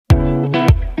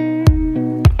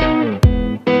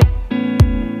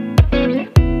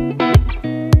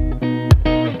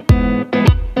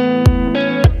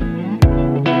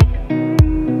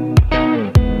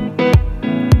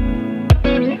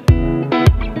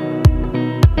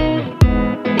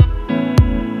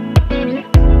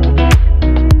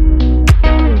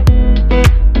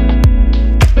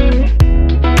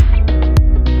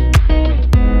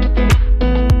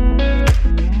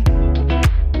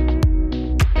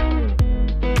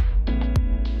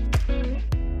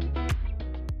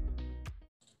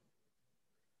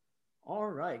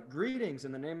Greetings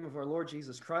in the name of our Lord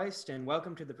Jesus Christ, and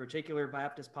welcome to the Particular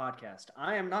Baptist Podcast.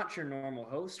 I am not your normal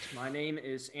host. My name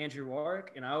is Andrew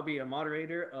Warwick, and I'll be a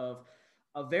moderator of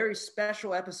a very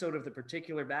special episode of the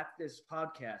Particular Baptist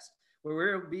Podcast, where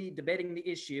we'll be debating the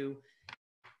issue,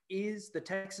 is the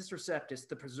Textus Receptus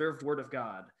the preserved Word of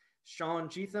God? Sean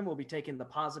Cheatham will be taking the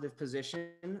positive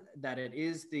position that it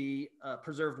is the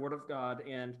preserved Word of God,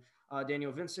 and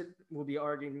Daniel Vincent will be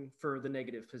arguing for the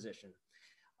negative position.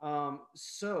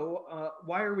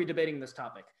 Why are we debating this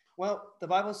topic? Well, the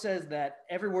Bible says that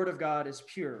every word of God is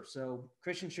pure. So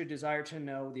Christians should desire to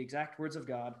know the exact words of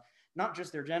God, not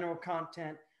just their general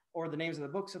content or the names of the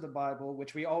books of the Bible,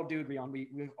 which we all do agree on. We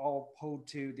all hold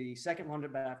to the Second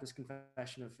London Baptist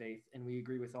Confession of Faith, and we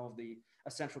agree with all of the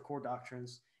essential core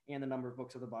doctrines and the number of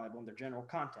books of the Bible and their general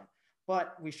content.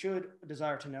 But we should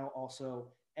desire to know also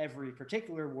every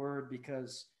particular word,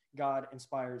 because God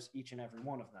inspires each and every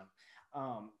one of them.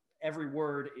 Every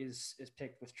word is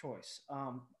picked with choice.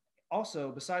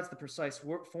 Also, besides the precise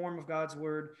form of God's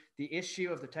word, the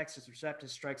issue of the Textus Receptus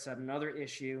strikes at another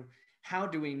issue. How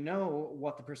do we know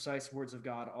what the precise words of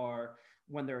God are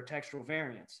when there are textual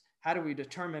variants? How do we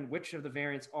determine which of the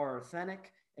variants are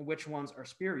authentic and which ones are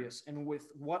spurious? And with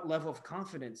what level of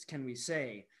confidence can we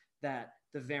say that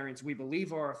the variants we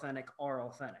believe are authentic are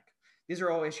authentic? These are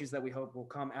all issues that we hope will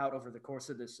come out over the course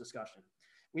of this discussion.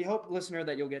 We hope, listener,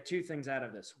 that you'll get two things out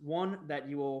of this. One, that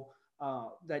you will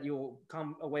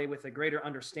come away with a greater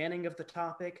understanding of the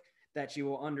topic, that you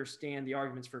will understand the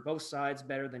arguments for both sides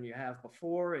better than you have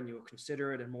before, and you will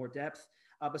consider it in more depth.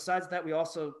 Besides that, we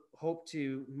also hope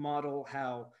to model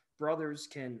how brothers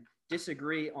can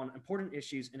disagree on important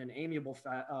issues in an amiable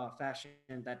fashion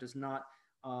that does not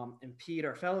impede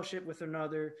our fellowship with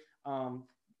another.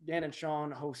 Dan and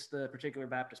Sean host the Particular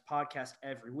Baptist Podcast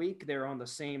every week. They're on the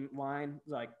same line,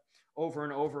 like over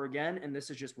and over again. And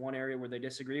this is just one area where they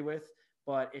disagree with,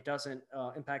 but it doesn't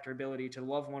impact our ability to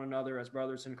love one another as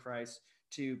brothers in Christ,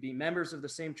 to be members of the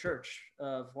same church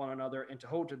of one another, and to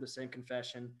hold to the same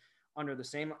confession under the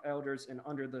same elders and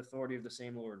under the authority of the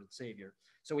same Lord and Savior.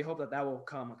 So we hope that that will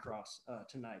come across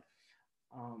tonight.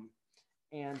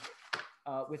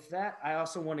 With that, I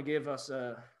also want to give us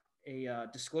a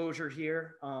disclosure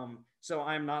here. So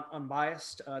I'm not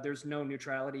unbiased. There's no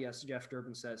neutrality, as Jeff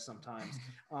Durbin says sometimes.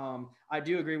 I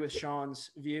do agree with Sean's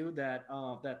view that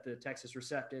the Textus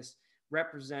Receptus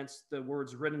represents the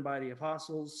words written by the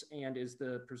apostles and is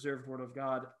the preserved word of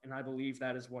God. And I believe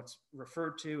that is what's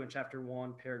referred to in chapter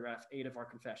 1, paragraph 8 of our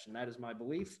confession. That is my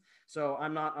belief. So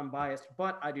I'm not unbiased,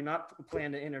 but I do not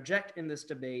plan to interject in this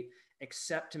debate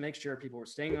except to make sure people are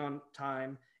staying on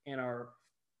time and are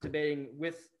debating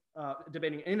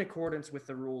in accordance with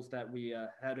the rules that we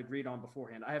had agreed on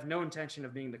beforehand. I have no intention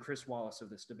of being the Chris Wallace of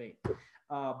this debate.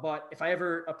 But if I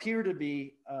ever appear to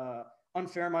be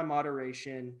unfair in my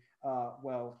moderation,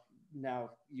 well, now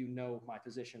you know my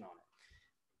position on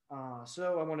it.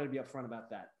 So I wanted to be upfront about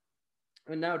that.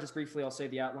 And now just briefly, I'll say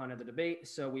the outline of the debate.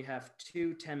 So we have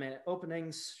two 10-minute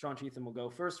openings. Sean Cheatham will go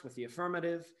first with the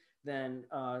affirmative. Then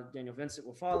Daniel Vincent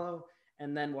will follow.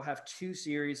 And then we'll have two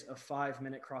series of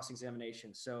 5-minute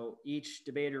cross-examinations. So each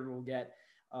debater will get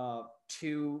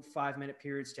 2 5-minute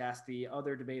periods to ask the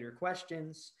other debater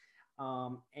questions.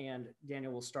 And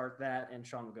Daniel will start that, and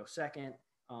Sean will go second.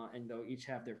 And they'll each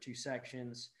have their 2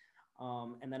 sections.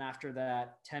 And then after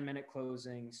that, 10-minute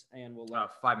closings, and we'll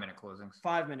 5-minute closings.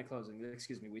 5-minute closings.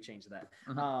 Excuse me, we changed that.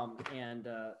 Mm-hmm.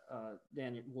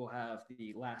 Daniel will have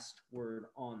the last word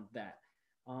on that.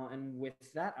 And with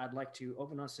that, I'd like to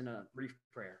open us in a brief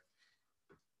prayer.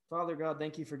 Father God,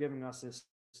 thank you for giving us this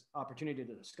opportunity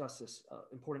to discuss this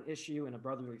important issue in a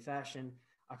brotherly fashion.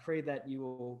 I pray that you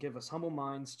will give us humble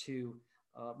minds to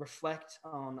reflect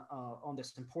on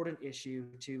this important issue,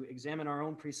 to examine our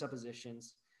own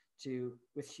presuppositions, to,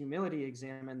 with humility,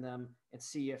 examine them and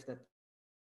see if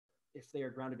they are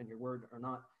grounded in your word or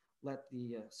not. Let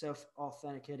the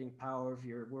self-authenticating power of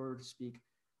your word speak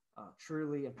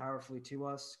truly and powerfully to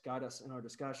us, guide us in our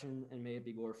discussion, and may it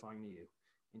be glorifying to you.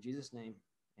 In Jesus' name,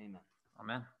 amen.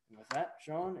 Amen. And with that,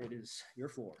 Sean, it is your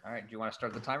floor. All right. Do you want to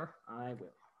start the timer? I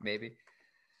will. Maybe.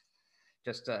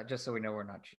 Just so we know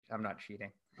I'm not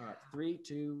cheating. All right. 3,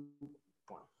 2,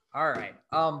 1. All right.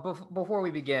 Before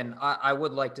we begin, I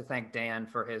would like to thank Dan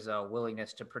for his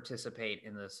willingness to participate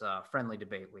in this friendly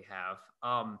debate we have.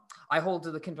 I hold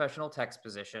to the confessional text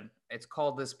position. It's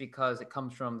called this because it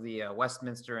comes from the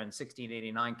Westminster and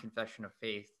 1689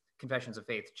 Confessions of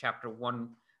Faith, chapter 1,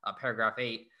 paragraph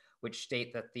 8, which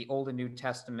state that the Old and New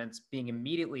Testaments, being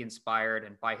immediately inspired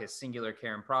and by his singular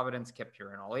care and providence kept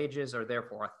pure in all ages, are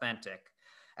therefore authentic.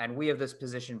 And we of this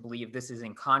position believe this is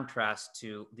in contrast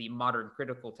to the modern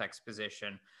critical text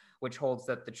position, which holds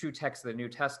that the true text of the New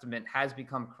Testament has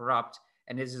become corrupt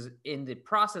and is in the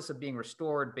process of being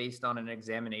restored based on an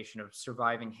examination of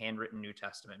surviving handwritten New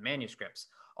Testament manuscripts,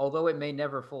 although it may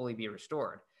never fully be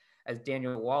restored. As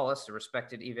Daniel Wallace, a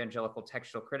respected evangelical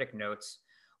textual critic, notes,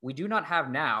 we do not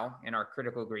have now, in our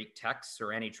critical Greek texts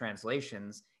or any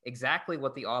translations, exactly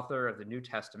what the author of the New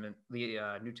Testament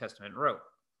wrote.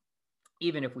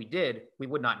 Even if we did, we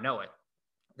would not know it.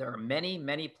 There are many,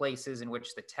 many places in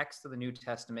which the text of the New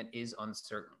Testament is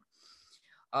uncertain.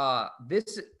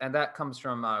 That comes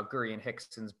from Gurian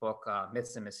Hickson's book,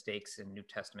 Myths and Mistakes in New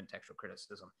Testament Textual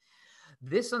Criticism.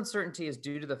 This uncertainty is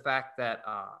due to the fact that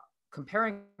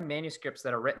comparing manuscripts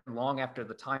that are written long after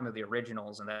the time of the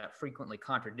originals and that frequently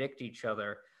contradict each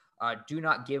other do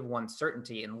not give one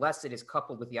certainty unless it is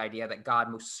coupled with the idea that God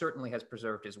most certainly has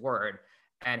preserved his word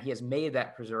and he has made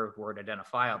that preserved word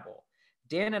identifiable.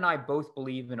 Dan and I both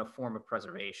believe in a form of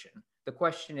preservation. The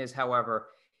question is, however,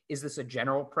 is this a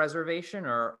general preservation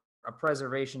or a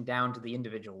preservation down to the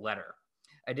individual letter?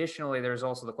 Additionally, there's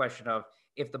also the question of,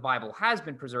 if the Bible has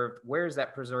been preserved, where is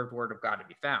that preserved word of God to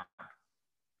be found?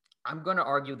 I'm going to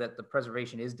argue that the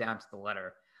preservation is down to the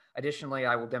letter. Additionally,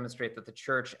 I will demonstrate that the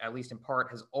church, at least in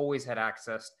part, has always had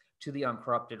access to the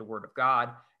uncorrupted word of God,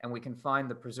 and we can find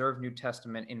the preserved New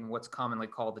Testament in what's commonly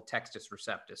called the Textus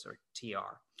Receptus, or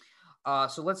TR.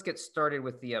 So let's get started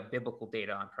with the biblical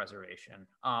data on preservation.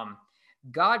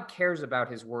 God cares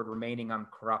about his word remaining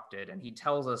uncorrupted, and he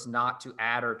tells us not to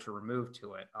add or to remove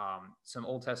to it. Some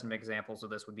Old Testament examples of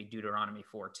this would be Deuteronomy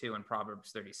 4:2 and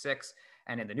Proverbs 36.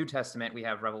 And in the New Testament, we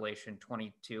have Revelation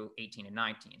 22:18 and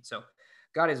 19. So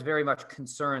God is very much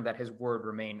concerned that his word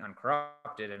remain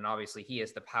uncorrupted, and obviously he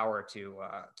has the power to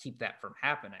keep that from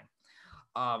happening.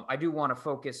 I do want to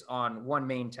focus on one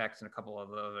main text and a couple of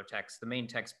the other texts, the main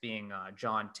text being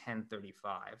John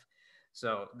 10:35.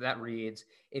 So that reads,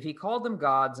 if he called them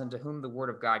gods unto whom the word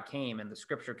of God came, and the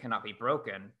scripture cannot be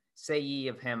broken, say ye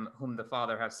of him whom the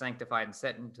Father hath sanctified and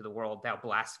sent into the world, thou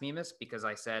blasphemest, because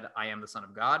I said, I am the Son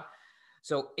of God.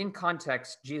 So in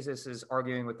context, Jesus is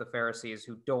arguing with the Pharisees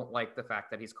who don't like the fact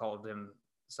that he's called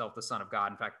himself the Son of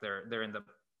God. In fact, they're in the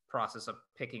process of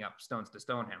picking up stones to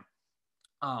stone him.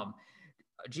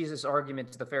 Jesus'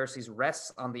 argument to the Pharisees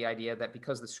rests on the idea that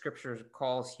because the scripture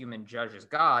calls human judges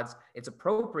gods, it's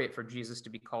appropriate for Jesus to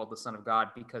be called the Son of God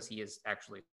because he is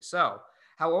actually so.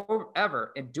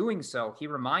 However, in doing so, he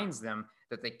reminds them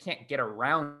that they can't get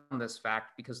around this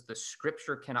fact because the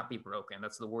scripture cannot be broken.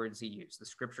 That's the words he used. The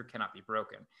scripture cannot be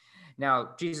broken.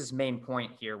 Now, Jesus' main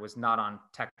point here was not on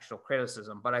textual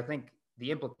criticism, but I think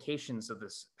the implications of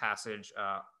this passage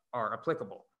are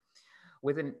applicable.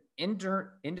 With an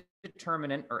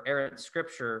indeterminate or errant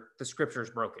scripture, the scripture is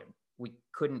broken. We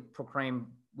couldn't proclaim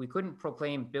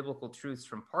biblical truths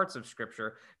from parts of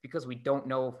scripture because we don't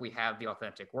know if we have the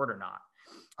authentic word or not.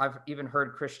 I've even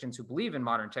heard Christians who believe in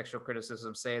modern textual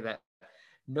criticism say that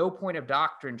no point of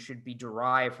doctrine should be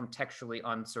derived from textually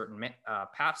uncertain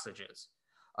passages.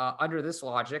 Under this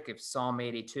logic, if Psalm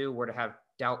 82 were to have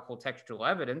doubtful textual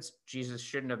evidence, Jesus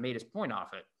shouldn't have made his point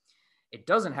off it. It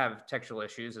doesn't have textual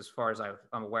issues, as far as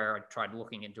I'm aware. I tried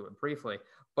looking into it briefly.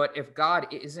 But if God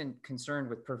isn't concerned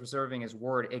with preserving his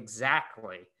word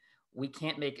exactly, we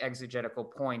can't make exegetical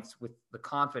points with the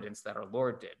confidence that our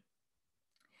Lord did.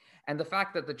 And the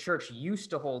fact that the church used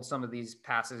to hold some of these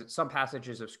some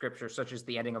passages of scripture, such as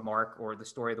the ending of Mark or the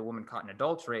story of the woman caught in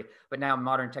adultery, but now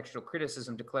modern textual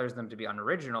criticism declares them to be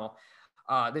unoriginal,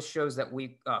 this shows that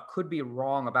we could be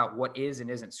wrong about what is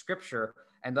and isn't scripture,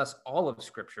 and thus all of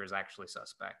scripture is actually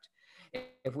suspect.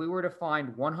 If we were to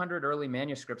find 100 early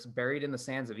manuscripts buried in the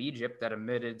sands of Egypt that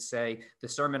omitted, say, the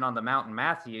Sermon on the Mount in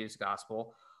Matthew's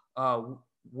gospel,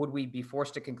 would we be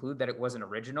forced to conclude that it wasn't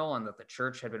original and that the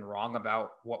church had been wrong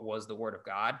about what was the word of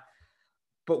God?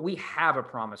 But we have a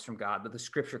promise from God that the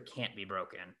scripture can't be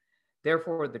broken.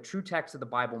 Therefore, the true text of the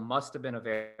Bible must have been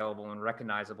available and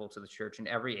recognizable to the church in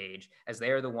every age, as they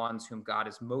are the ones whom God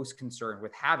is most concerned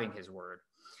with having his word.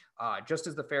 Just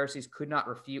as the Pharisees could not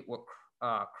refute what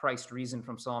Christ reasoned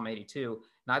from Psalm 82,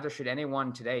 neither should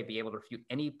anyone today be able to refute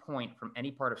any point from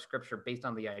any part of scripture based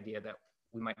on the idea that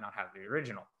we might not have the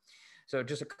original. So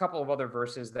just a couple of other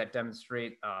verses that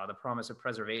demonstrate the promise of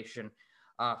preservation.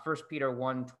 1 Peter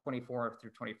 1:24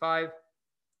 through 25.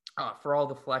 For all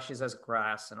the flesh is as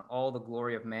grass, and all the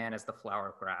glory of man as the flower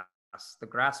of grass. The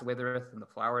grass withereth, and the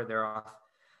flower thereof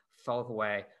falleth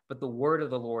away, but the word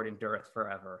of the Lord endureth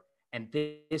forever. And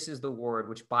this is the word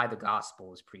which by the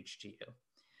gospel is preached to you.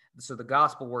 So the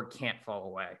gospel word can't fall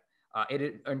away.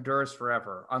 It endures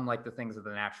forever, unlike the things of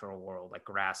the natural world, like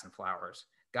grass and flowers.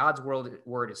 God's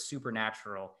word is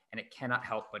supernatural, and it cannot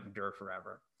help but endure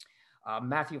forever.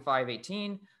 Matthew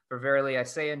 5:18, for verily I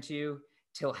say unto you,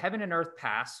 till heaven and earth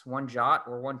pass, one jot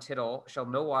or one tittle shall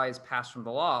no wise pass from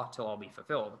the law till all be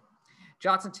fulfilled.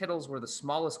 Jots and tittles were the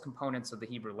smallest components of the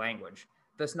Hebrew language.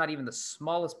 Thus, not even the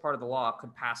smallest part of the law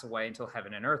could pass away until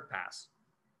heaven and earth pass.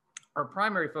 Our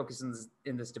primary focus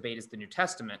in this debate is the New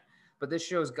Testament, but this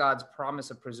shows God's promise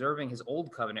of preserving his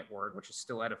old covenant word, which is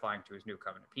still edifying to his new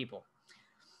covenant people.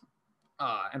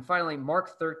 And finally,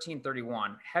 Mark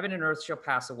 13:31, heaven and earth shall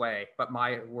pass away, but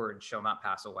my word shall not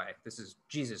pass away. This is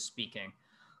Jesus speaking.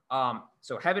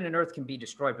 So heaven and earth can be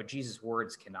destroyed, but Jesus'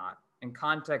 words cannot. In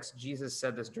context, Jesus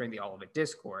said this during the Olivet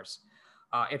Discourse.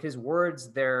 If his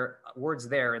words there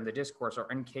in the discourse are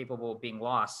incapable of being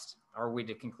lost, are we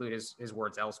to conclude his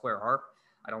words elsewhere are?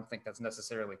 I don't think that's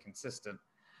necessarily consistent.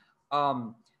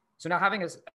 So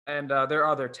now there are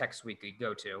other texts we could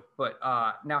go to, but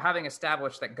now having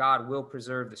established that God will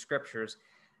preserve the scriptures,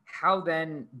 how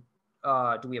then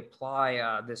do we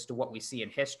apply this to what we see in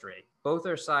history? Both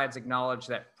our sides acknowledge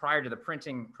that prior to the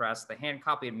printing press, the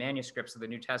hand-copied manuscripts of the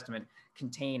New Testament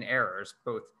contain errors,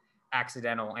 both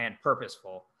accidental and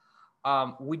purposeful.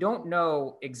 We don't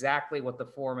know exactly what the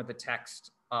form of the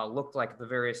text looked like at the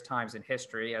various times in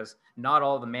history, as not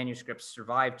all the manuscripts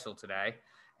survived till today.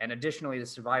 And additionally, the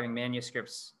surviving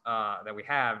manuscripts that we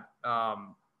have,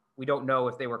 we don't know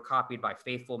if they were copied by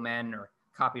faithful men or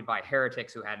copied by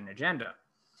heretics who had an agenda.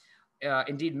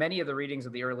 Indeed, many of the readings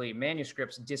of the early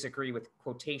manuscripts disagree with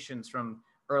quotations from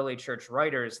early church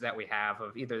writers that we have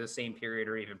of either the same period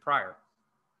or even prior.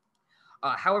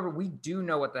 However, we do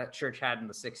know what that church had in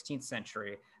the 16th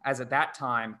century, as at that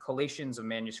time, collations of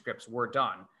manuscripts were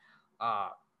done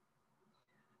by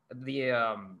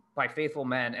faithful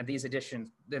men, and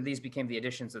these became the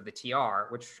editions of the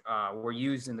TR, which were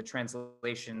used in the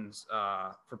translations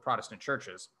for Protestant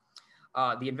churches.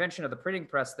 The invention of the printing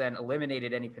press then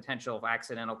eliminated any potential of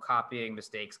accidental copying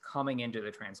mistakes coming into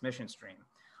the transmission stream.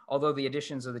 Although the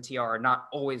editions of the TR are not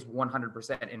always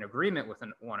 100% in agreement with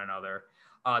one another,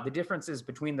 the differences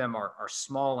between them are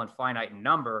small and finite in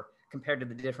number compared to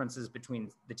the differences between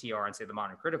the TR and, say, the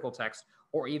modern critical text,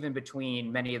 or even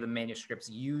between many of the manuscripts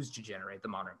used to generate the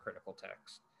modern critical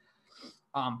text.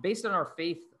 Based on our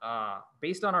faith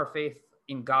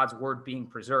in God's word being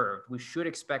preserved, we should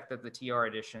expect that the TR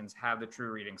editions have the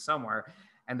true reading somewhere,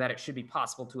 and that it should be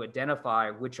possible to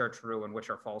identify which are true and which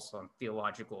are false on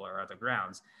theological or other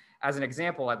grounds. As an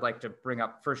example, I'd like to bring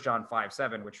up 1 John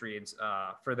 5:7, which reads,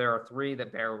 for there are three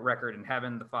that bear record in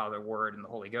heaven, the Father, Word, and the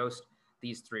Holy Ghost.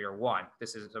 These three are one.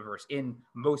 This is a verse in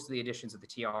most of the editions of the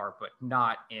TR, but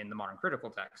not in the modern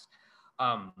critical text.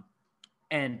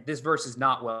 And this verse is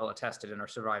not well attested in our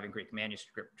surviving Greek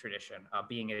manuscript tradition,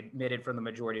 being omitted from the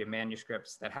majority of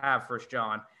manuscripts that have 1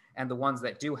 John, and the ones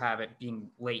that do have it being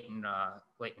late in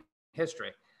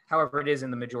history. However, it is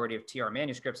in the majority of TR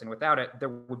manuscripts, and without it, there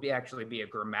would actually be a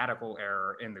grammatical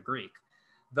error in the Greek.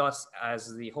 Thus,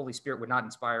 as the Holy Spirit would not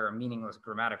inspire a meaningless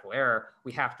grammatical error,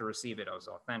 we have to receive it as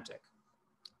authentic.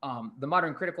 The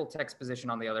modern critical text position,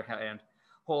 on the other hand,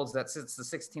 holds that since the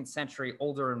 16th century,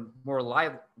 older and more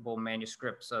reliable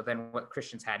manuscripts than what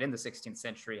Christians had in the 16th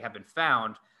century have been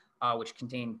found, which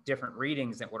contain different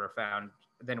readings than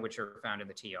which are found in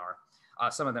the TR.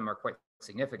 Some of them are quite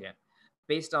significant.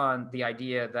 Based on the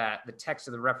idea that the text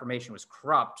of the Reformation was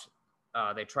corrupt,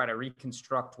 they try to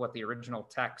reconstruct what the original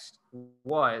text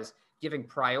was, giving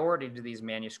priority to these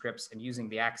manuscripts and using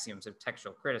the axioms of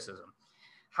textual criticism.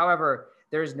 However,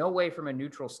 there is no way from a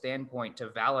neutral standpoint to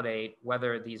validate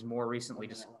whether these more recently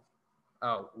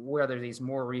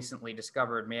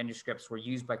discovered manuscripts were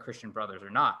used by Christian brothers or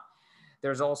not.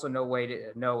 There's also no way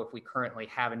to know if we currently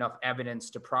have enough evidence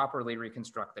to properly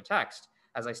reconstruct the text.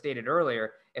 As I stated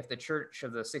earlier, if the church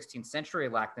of the 16th century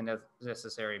lacked the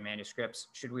necessary manuscripts,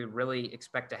 should we really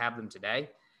expect to have them today?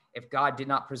 If God did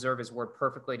not preserve his word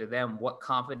perfectly to them, what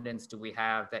confidence do we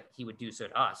have that he would do so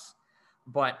to us?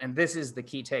 And this is the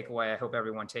key takeaway I hope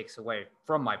everyone takes away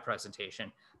from my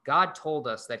presentation. God told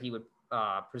us that he would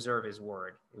preserve his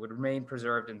word. It would remain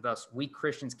preserved, and thus we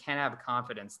Christians can have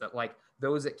confidence that, like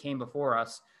those that came before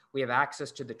us, we have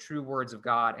access to the true words of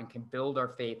God and can build our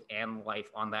faith and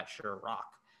life on that sure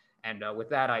rock. And with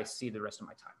that, I see the rest of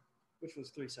my time. Which was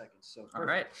 3 seconds. So perfect. All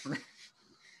right.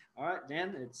 All right,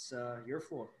 Dan, it's your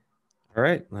floor. All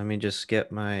right, let me just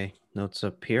get my notes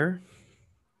up here.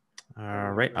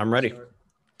 All right, I'm ready.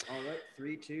 All right,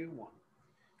 3, 2, 1.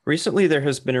 Recently, there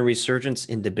has been a resurgence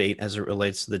in debate as it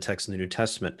relates to the text in the New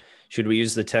Testament. Should we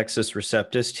use the Textus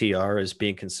Receptus, TR, as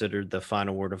being considered the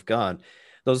final word of God?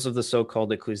 Those of the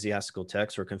so-called ecclesiastical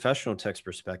text or confessional text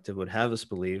perspective would have us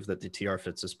believe that the TR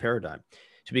fits this paradigm.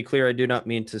 To be clear, I do not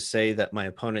mean to say that my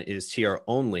opponent is TR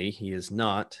only. He is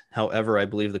not. However, I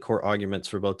believe the core arguments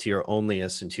for both TR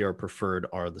onlyists and TR preferred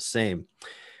are the same.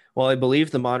 While I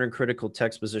believe the modern critical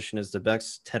text position is the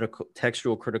best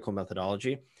textual critical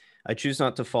methodology, I choose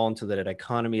not to fall into the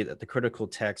dichotomy that the critical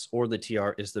text or the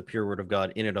TR is the pure word of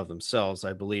God in and of themselves.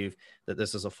 I believe that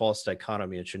this is a false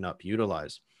dichotomy and should not be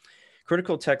utilized.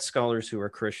 Critical text scholars who are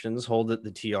Christians hold that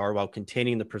the TR, while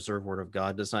containing the preserved word of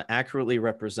God, does not accurately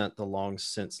represent the long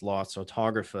since lost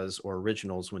autographas or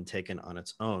originals when taken on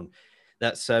its own.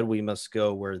 That said, we must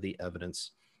go where the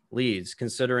evidence leads.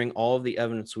 Considering all of the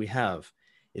evidence we have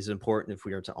is important if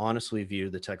we are to honestly view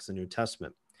the text of the New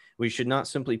Testament. We should not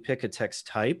simply pick a text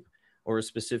type or a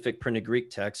specific printed Greek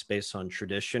text based on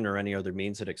tradition or any other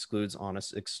means that excludes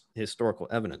honest historical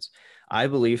evidence. I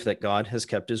believe that God has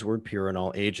kept his word pure in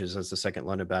all ages, as the Second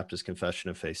London Baptist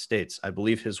Confession of Faith states. I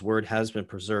believe his word has been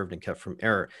preserved and kept from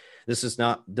error. This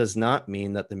does not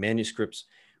mean that the manuscripts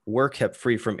were kept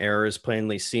free from error, as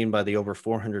plainly seen by the over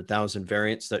 400,000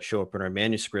 variants that show up in our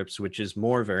manuscripts, which is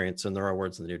more variants than there are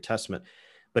words in the New Testament.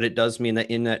 But it does mean that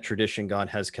in that tradition, God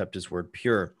has kept his word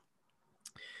pure.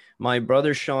 My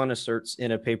brother Sean asserts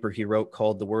in a paper he wrote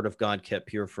called The Word of God Kept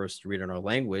Pure for Us to Read in Our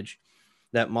Language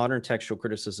that modern textual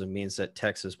criticism means that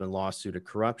text has been lost due to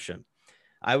corruption.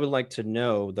 I would like to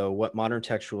know, though, what modern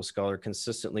textual scholar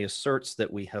consistently asserts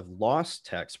that we have lost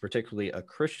text, particularly a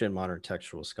Christian modern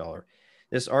textual scholar.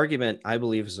 This argument, I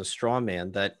believe, is a straw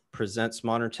man that presents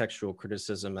modern textual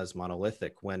criticism as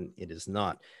monolithic when it is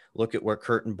not. Look at what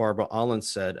Kurt and Barbara Allen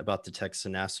said about the text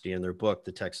tenacity in their book,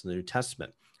 The Text of the New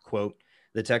Testament. Quote,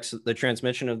 the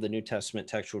transmission of the New Testament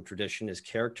textual tradition is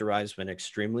characterized by an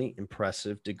extremely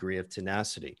impressive degree of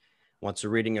tenacity. Once a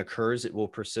reading occurs, it will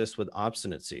persist with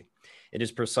obstinacy. It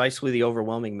is precisely the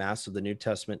overwhelming mass of the New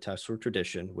Testament textual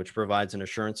tradition which provides an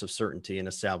assurance of certainty in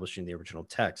establishing the original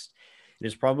text. It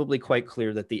is probably quite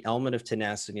clear that the element of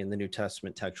tenacity in the New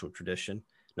Testament textual tradition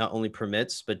not only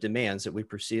permits, but demands that we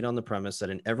proceed on the premise that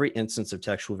in every instance of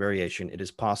textual variation, it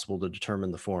is possible to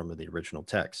determine the form of the original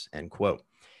text, end quote.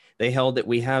 They held that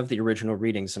we have the original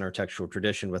readings in our textual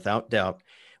tradition without doubt,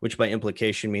 which by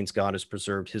implication means God has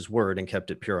preserved his word and kept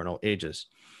it pure in all ages.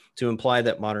 To imply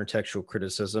that modern textual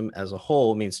criticism as a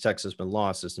whole means text has been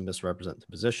lost is to misrepresent the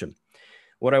position.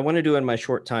 What I want to do in my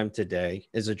short time today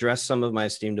is address some of my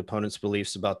esteemed opponent's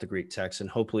beliefs about the Greek text and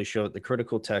hopefully show that the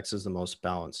critical text is the most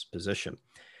balanced position.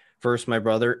 First, my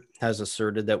brother has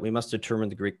asserted that we must determine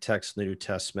the Greek text in the New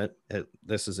Testament.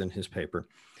 This is in his paper.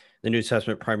 The New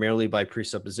Testament primarily by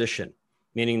presupposition,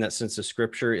 meaning that since the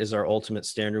scripture is our ultimate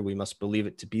standard, we must believe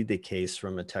it to be the case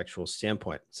from a textual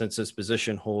standpoint. Since this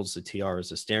position holds the TR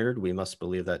as a standard, we must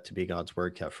believe that to be God's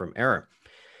word kept from error.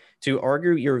 To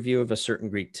argue your view of a certain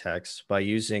Greek text by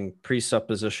using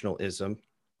presuppositionalism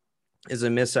is a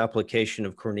misapplication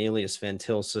of Cornelius Van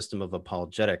Til's system of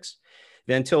apologetics.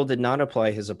 Van Til did not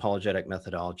apply his apologetic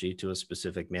methodology to a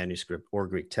specific manuscript or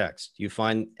Greek text. You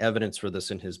find evidence for this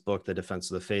in his book, The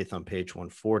Defense of the Faith, on page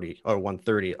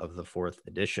 130 of the fourth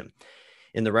edition.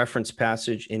 In the reference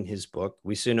passage in his book,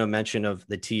 we see no mention of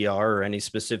the TR or any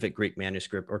specific Greek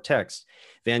manuscript or text.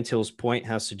 Van Til's point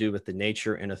has to do with the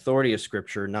nature and authority of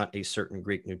Scripture, not a certain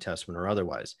Greek New Testament or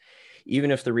otherwise.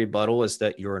 Even if the rebuttal is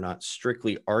that you are not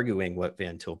strictly arguing what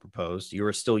Van Til proposed, you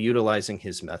are still utilizing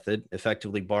his method,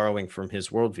 effectively borrowing from his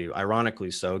worldview.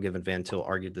 Ironically so, given Van Til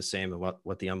argued the same about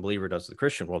what the unbeliever does to the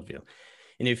Christian worldview.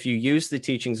 And if you use the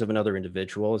teachings of another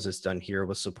individual, as is done here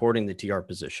with supporting the TR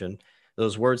position,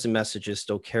 those words and messages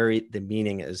still carry the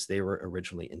meaning as they were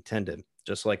originally intended.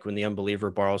 Just like when the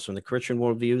unbeliever borrows from the Christian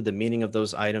worldview, the meaning of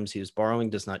those items he is borrowing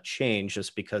does not change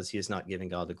just because he is not giving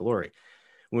God the glory.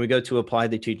 When we go to apply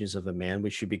the teachings of a man, we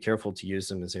should be careful to use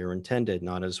them as they are intended,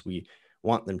 not as we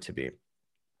want them to be.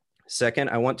 Second,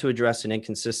 I want to address an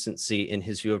inconsistency in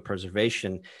his view of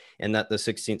preservation and that the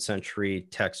 16th century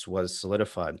text was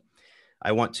solidified.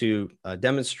 I want to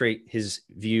demonstrate his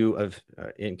view of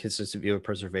inconsistent view of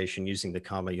preservation using the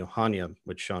Comma Johanneum,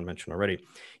 which Sean mentioned already.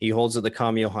 He holds that the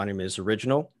Comma Johanneum is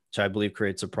original, which I believe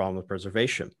creates a problem with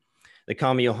preservation. The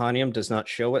Comma Johanneum does not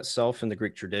show itself in the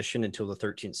Greek tradition until the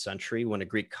 13th century, when a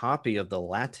Greek copy of the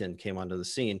Latin came onto the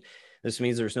scene. This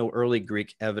means there's no early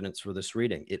Greek evidence for this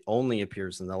reading. It only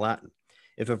appears in the Latin.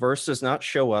 If a verse does not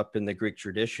show up in the Greek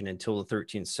tradition until the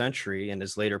 13th century and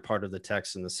is later part of the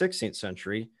text in the 16th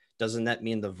century, doesn't that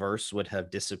mean the verse would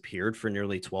have disappeared for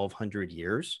nearly 1,200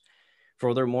 years?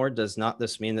 Furthermore, does not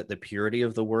this mean that the purity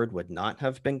of the word would not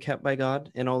have been kept by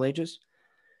God in all ages?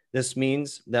 This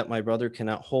means that my brother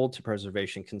cannot hold to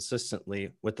preservation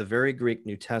consistently with the very Greek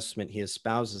New Testament he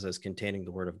espouses as containing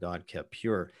the word of God kept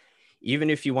pure. Even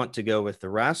if you want to go with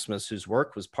Erasmus, whose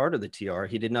work was part of the TR,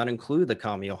 he did not include the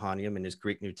Comma Johanneum in his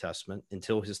Greek New Testament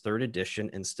until his third edition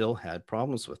and still had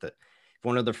problems with it. If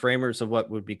one of the framers of what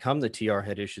would become the TR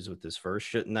had issues with this verse,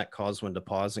 shouldn't that cause one to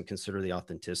pause and consider the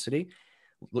authenticity?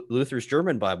 Luther's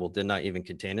German Bible did not even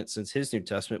contain it, since his New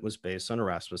Testament was based on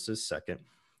Erasmus's second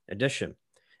edition.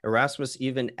 Erasmus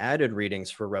even added readings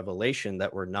for Revelation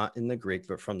that were not in the Greek,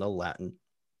 but from the Latin.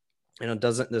 And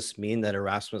doesn't this mean that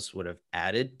Erasmus would have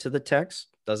added to the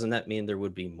text? Doesn't that mean there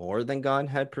would be more than God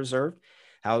had preserved?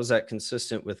 How is that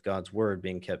consistent with God's word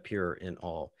being kept pure in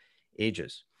all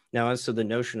ages? Now, as to the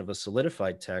notion of a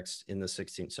solidified text in the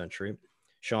 16th century,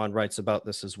 Sean writes about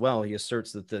this as well. He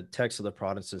asserts that the text of the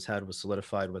Protestants had was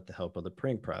solidified with the help of the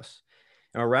printing press.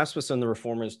 Now, Erasmus and the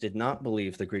Reformers did not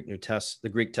believe the Greek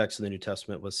text of the New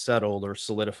Testament was settled or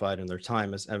solidified in their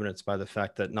time, as evidenced by the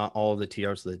fact that not all of the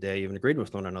TRs of the day even agreed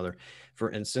with one another.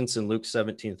 For instance, in Luke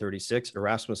 17:36,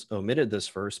 Erasmus omitted this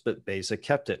verse, but Beza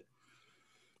kept it.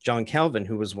 John Calvin,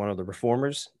 who was one of the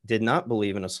Reformers, did not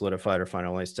believe in a solidified or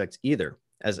finalized text either,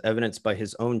 as evidenced by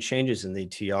his own changes in the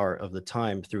TR of the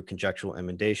time through conjectural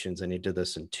emendations, and he did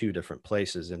this in two different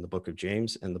places, in the book of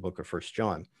James and the book of 1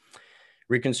 John.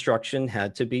 Reconstruction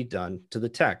had to be done to the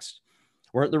text.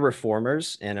 Weren't the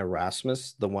Reformers and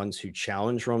Erasmus the ones who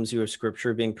challenged Rome's view of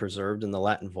Scripture being preserved in the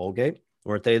Latin Vulgate?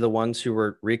 Weren't they the ones who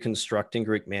were reconstructing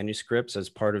Greek manuscripts as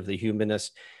part of the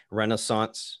humanist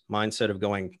Renaissance mindset of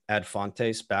going ad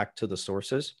fontes, back to the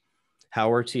sources?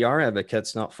 How are TR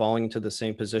advocates not falling into the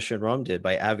same position Rome did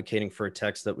by advocating for a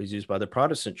text that was used by the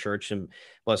Protestant church and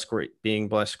being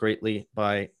blessed greatly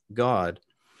by God?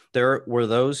 There were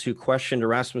those who questioned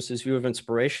Erasmus's view of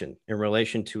inspiration in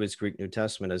relation to his Greek New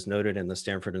Testament, as noted in the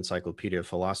Stanford Encyclopedia of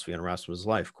Philosophy on Erasmus's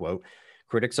life. Quote,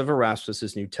 critics of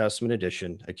Erasmus's New Testament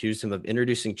edition accused him of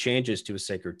introducing changes to a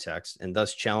sacred text and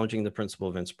thus challenging the principle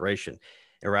of inspiration.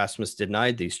 Erasmus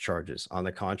denied these charges. On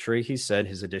the contrary, he said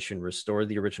his edition restored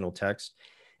the original text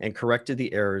and corrected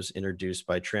the errors introduced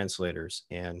by translators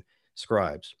and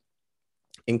scribes.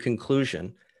 In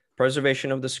conclusion,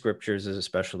 preservation of the scriptures is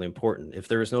especially important. If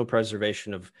there is no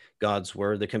preservation of God's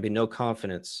word, there can be no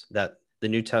confidence that the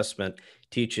New Testament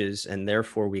teaches, and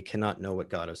therefore we cannot know what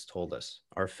God has told us.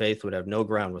 Our faith would have no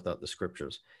ground without the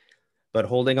scriptures. But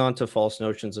holding on to false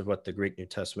notions of what the Greek New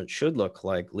Testament should look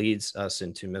like leads us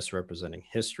into misrepresenting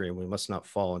history, and we must not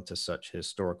fall into such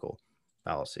historical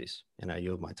fallacies. And I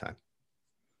yield my time.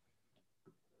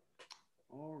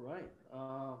 All right.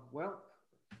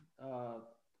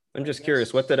 I'm just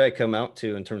curious, what did I come out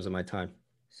to in terms of my time?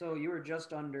 So you were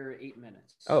just under 8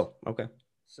 minutes. Oh, okay.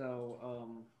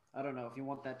 So I don't know if you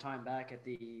want that time back at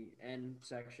the end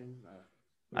section.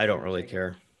 I don't really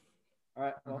care. All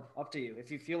right, well, up to you.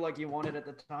 If you feel like you want it at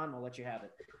the time, I'll let you have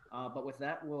it. But with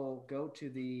that, we'll go to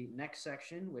the next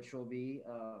section, which will be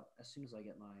as soon as I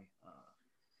get my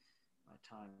my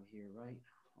time here, right?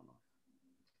 Hold on.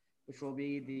 Which will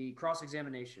be the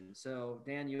cross-examination. So,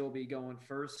 Dan, you'll be going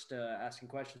first, asking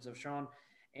questions of Sean.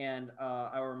 And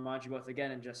I will remind you both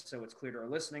again, and just so it's clear to our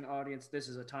listening audience, this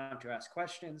is a time to ask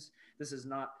questions. This is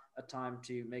not a time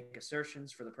to make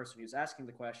assertions for the person who's asking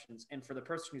the questions. And for the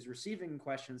person who's receiving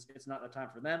questions, it's not a time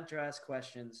for them to ask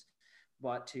questions,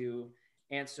 but to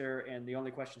answer. And the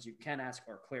only questions you can ask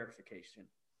are clarification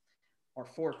or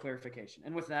for clarification.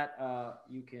 And with that,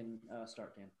 you can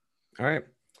start, Dan. All right.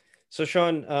 So,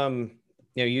 Sean,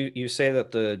 you say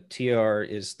that the TR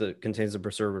contains the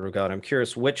preserved word of God. I'm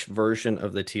curious, which version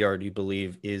of the TR do you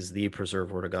believe is the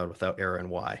preserved word of God without error, and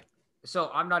why?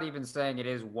 So I'm not even saying it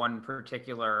is one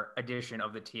particular edition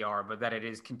of the TR, but that it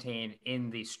is contained in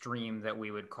the stream that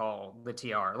we would call the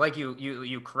TR. Like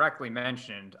you correctly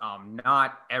mentioned,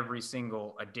 not every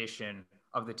single edition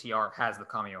of the TR has the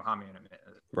Comma Johanneum in it.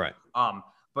 Right.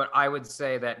 But I would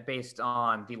say that based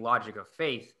on the logic of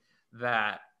faith,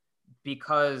 that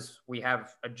because we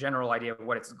have a general idea of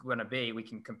what it's going to be, we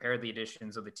can compare the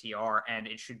editions of the TR, and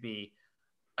it should be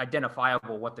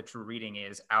identifiable what the true reading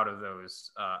is out of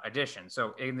those editions.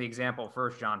 So in the example,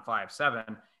 1 John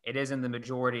 5:7, it is in the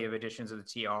majority of editions of the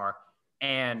TR,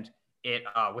 and it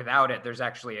without it, there's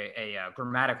actually a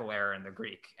grammatical error in the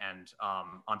Greek. And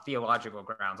on theological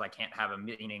grounds, I can't have a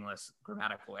meaningless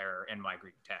grammatical error in my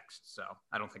Greek text. So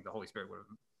I don't think the Holy Spirit would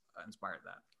have inspired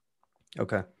that.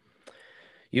 Okay.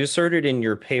 You asserted in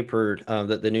your paper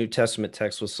that the New Testament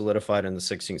text was solidified in the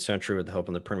 16th century with the help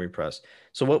of the printing press.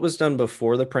 So what was done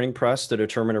before the printing press to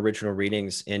determine original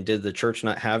readings? And did the church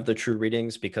not have the true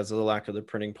readings because of the lack of the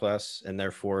printing press and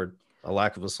therefore a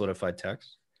lack of a solidified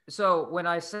text? So when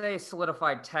I say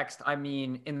solidified text, I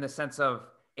mean in the sense of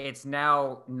it's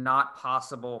now not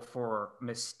possible for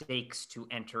mistakes to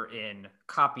enter in,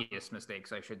 copyist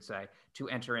mistakes, I should say, to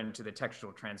enter into the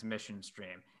textual transmission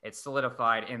stream. It's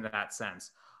solidified in that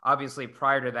sense. Obviously,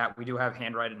 prior to that, we do have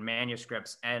handwritten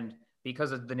manuscripts. And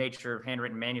because of the nature of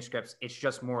handwritten manuscripts, it's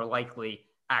just more likely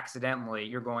accidentally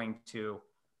you're going to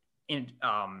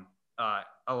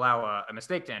allow a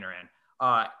mistake to enter in.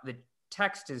 The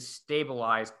text is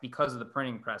stabilized because of the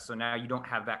printing press. So now you don't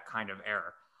have that kind of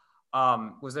error.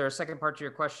 Was there a second part to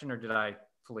your question, or did I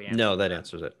fully answer? No, that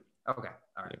answers it. Okay.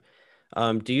 All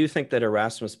right. Do you think that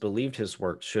Erasmus believed his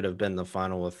work should have been the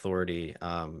final authority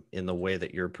in the way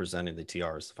that you're presenting the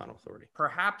TR as the final authority?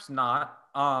 Perhaps not.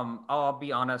 I'll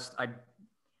be honest.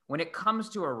 When it comes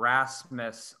to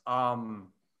Erasmus,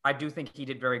 I do think he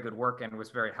did very good work and was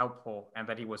very helpful, and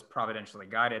that he was providentially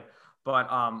guided. But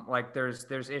like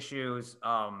there's issues.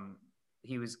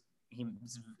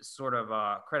 He's sort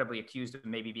of credibly accused of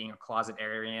maybe being a closet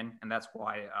Arian, and that's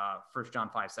why 1 John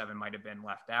 5:7 might have been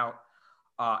left out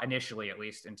initially, at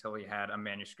least, until he had a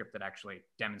manuscript that actually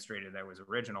demonstrated that it was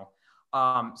original.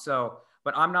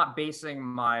 But I'm not basing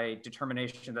my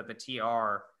determination that the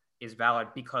TR is valid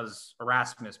because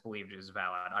Erasmus believed it is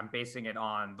valid. I'm basing it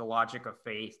on the logic of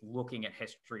faith, looking at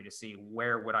history to see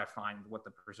where would I find what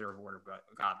the preserved word of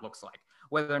God looks like.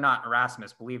 Whether or not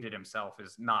Erasmus believed it himself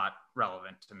is not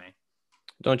relevant to me.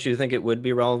 Don't you think it would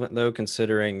be relevant, though,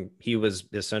 considering he was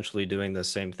essentially doing the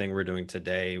same thing we're doing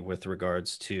today with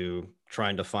regards to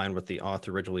trying to find what the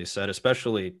author originally said,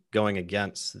 especially going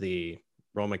against the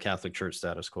Roman Catholic Church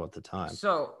status quo at the time?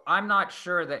 So I'm not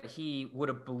sure that he would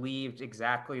have believed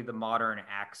exactly the modern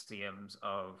axioms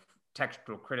of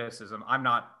textual criticism. I'm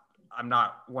not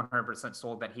 100%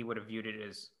 sold that he would have viewed it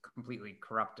as completely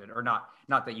corrupted, or not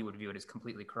that you would view it as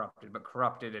completely corrupted, but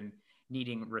corrupted and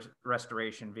needing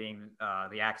restoration being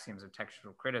the axioms of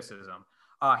textual criticism.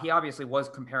 He obviously was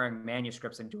comparing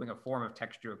manuscripts and doing a form of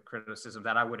textual criticism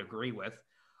that I would agree with.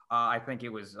 I think it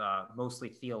was mostly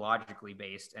theologically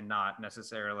based and not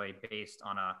necessarily based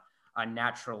on a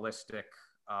naturalistic,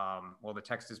 well, the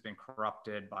text has been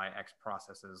corrupted by X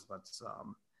processes.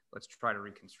 Let's try to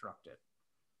reconstruct it.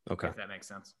 Okay. If that makes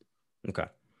sense. Okay.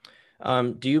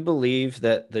 Do you believe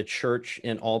that the church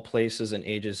in all places and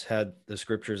ages had the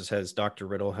scriptures, as Dr.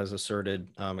 Riddle has asserted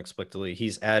explicitly?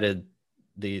 He's added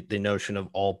the notion of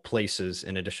all places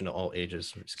in addition to all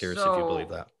ages. I'm just curious if you believe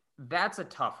that. That's a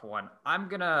tough one. I'm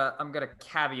gonna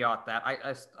caveat that.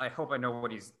 I hope I know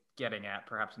what he's getting at.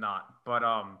 Perhaps not, but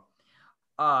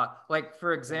like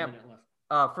for example,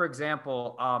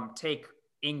 take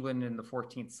England in the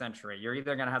 14th century. You're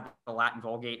either gonna have the Latin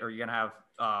Vulgate or you're gonna have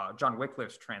John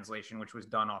Wycliffe's translation, which was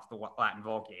done off the Latin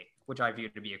Vulgate, which I view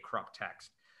to be a corrupt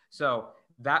text. So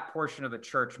that portion of the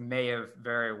church may have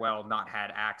very well not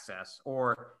had access,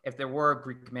 or if there were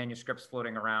Greek manuscripts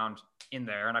floating around in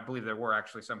there, and I believe there were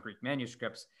actually some Greek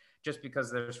manuscripts, just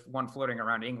because there's one floating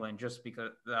around England, just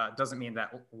because doesn't mean that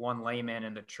one layman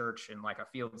in the church in like a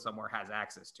field somewhere has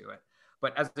access to it.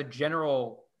 But as the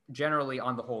generally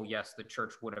on the whole, yes, the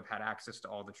church would have had access to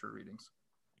all the true readings.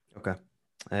 Okay.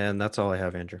 And that's all I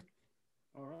have, Andrew.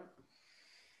 All right.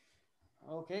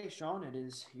 Okay, Sean, it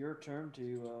is your turn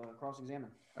to cross-examine.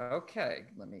 Okay,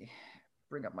 let me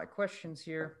bring up my questions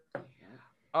here.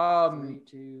 3,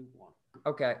 2, 1.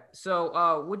 Okay,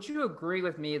 so would you agree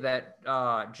with me that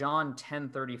John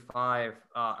 10:35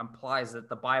 implies that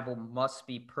the Bible must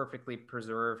be perfectly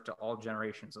preserved to all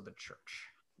generations of the church?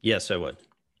 Yes, I would.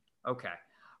 Okay.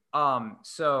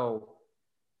 So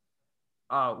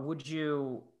would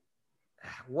you,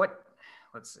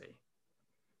 let's see.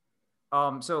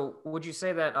 So would you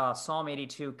say that Psalm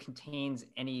 82 contains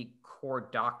any core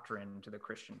doctrine to the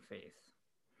Christian faith?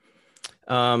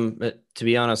 But to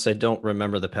be honest, I don't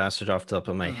remember the passage off the top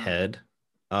of my head.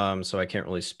 So I can't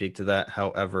really speak to that.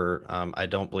 However, I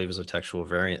don't believe there's a textual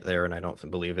variant there, and I don't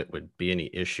believe it would be any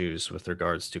issues with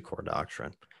regards to core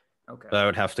doctrine. Okay. But I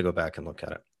would have to go back and look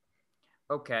at it.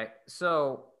 Okay.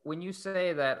 So when you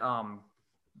say that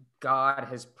God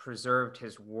has preserved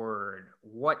his word,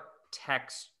 what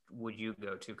text would you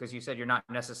go to? Because you said you're not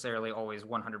necessarily always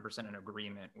 100% in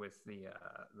agreement with the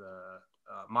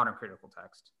modern critical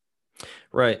text.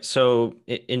 Right. So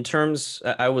in terms,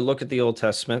 I would look at the Old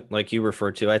Testament, like you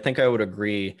referred to. I think I would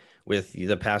agree with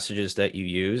the passages that you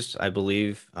used. I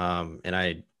believe, and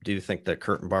I do think that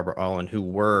Kurt and Barbara Allen,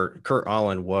 Kurt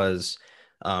Allen was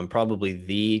probably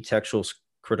the textual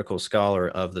critical scholar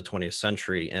of the 20th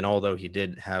century. And although he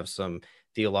did have some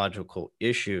theological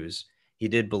issues, he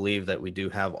did believe that we do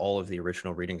have all of the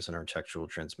original readings in our textual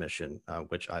transmission,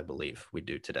 which I believe we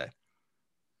do today.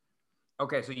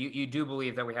 Okay, so you do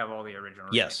believe that we have all the original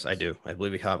Yes, I readings? do. I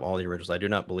believe we have all the originals. I do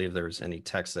not believe there's any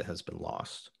text that has been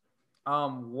lost.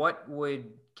 What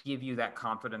would give you that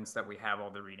confidence that we have all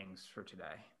the readings for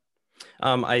today?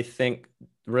 I think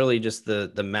really just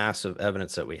the massive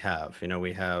evidence that we have. You know,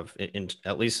 we have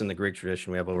at least in the Greek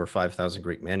tradition, we have over 5,000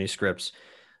 Greek manuscripts.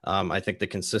 I think the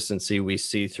consistency we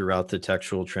see throughout the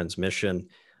textual transmission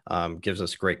gives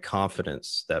us great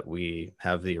confidence that we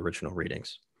have the original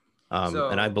readings.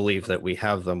 And I believe that we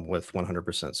have them with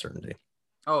 100% certainty.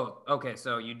 Oh, okay.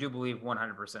 So you do believe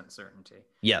 100% certainty.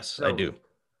 Yes, I do.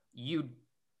 You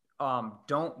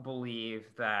don't believe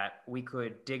that we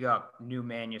could dig up new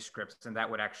manuscripts and that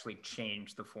would actually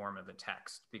change the form of the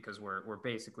text, because we're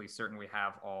basically certain we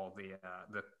have all the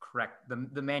correct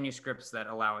the manuscripts that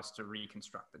allow us to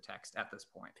reconstruct the text at this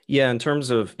point. Yeah, in terms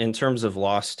of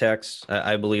lost text,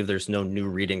 I believe there's no new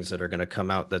readings that are going to come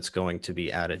out that's going to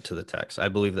be added to the text. I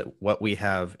believe that what we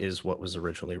have is what was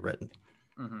originally written.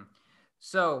 Mm-hmm.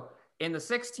 So in the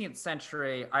 16th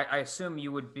century, I assume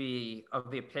you would be of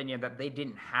the opinion that they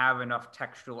didn't have enough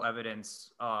textual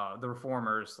evidence. The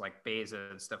reformers like Beza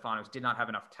and Stephanos did not have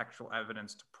enough textual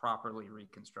evidence to properly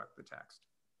reconstruct the text.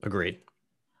 Agreed.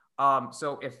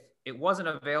 So if it wasn't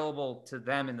available to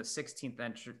them in the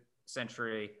 16th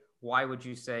century, why would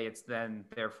you say it's then,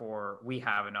 therefore, we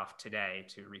have enough today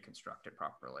to reconstruct it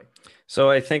properly?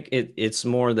 So I think it's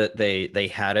more that they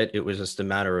had it. It was just a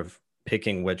matter of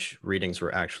picking which readings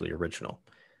were actually original.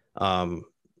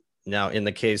 Now, in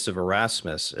the case of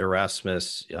Erasmus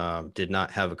did not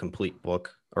have a complete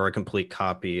book or a complete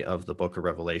copy of the Book of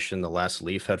Revelation. The last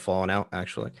leaf had fallen out,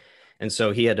 actually. And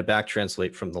so he had to back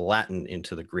translate from the Latin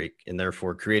into the Greek, and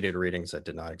therefore created readings that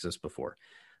did not exist before.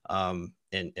 And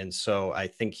so I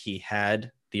think he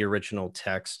had the original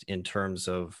text in terms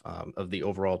of the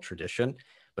overall tradition.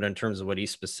 But in terms of what he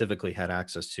specifically had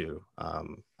access to,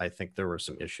 I think there were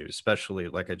some issues, especially,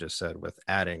 like I just said, with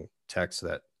adding text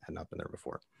that had not been there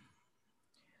before.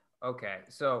 Okay.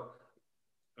 So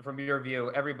from your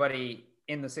view, everybody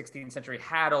in the 16th century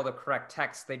had all the correct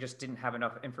text. They just didn't have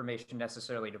enough information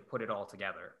necessarily to put it all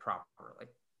together properly.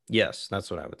 Yes, that's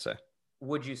what I would say.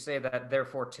 Would you say that,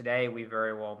 therefore, today we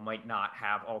very well might not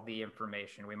have all the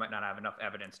information? We might not have enough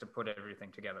evidence to put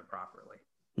everything together properly?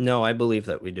 No, I believe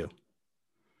that we do.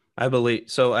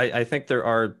 I think there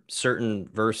are certain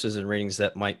verses and readings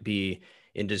that might be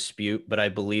in dispute, but I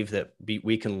believe that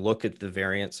we can look at the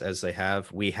variants as they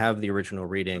have. We have the original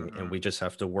reading, and we just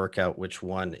have to work out which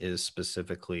one is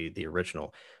specifically the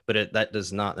original. But that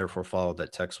does not therefore follow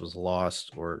that text was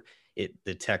lost or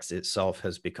the text itself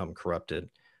has become corrupted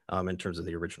in terms of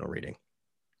the original reading.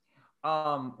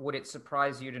 Would it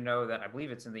surprise you to know that I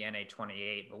believe it's in the NA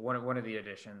 28, but one of the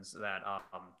editions that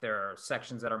there are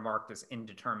sections that are marked as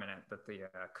indeterminate, that the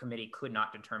committee could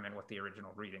not determine what the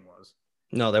original reading was?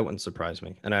 No, that wouldn't surprise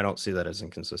me, and I don't see that as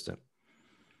inconsistent.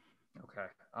 Okay,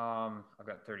 I've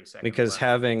got 30 seconds.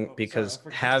 Because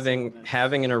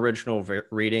having an original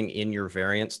reading in your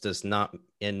variants does not,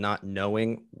 and not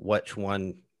knowing which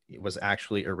one was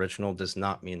actually original does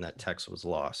not mean that text was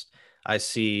lost. I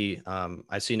see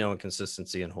no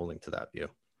inconsistency in holding to that view.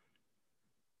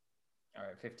 All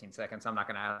right, 15 seconds. I'm not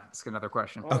going to ask another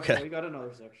question. Oh, okay. We got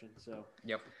another section. So.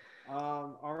 Yep.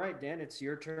 All right, Dan, it's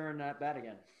your turn at bat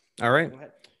again. All right. Go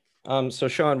ahead. So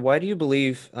Sean, why do you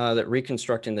believe that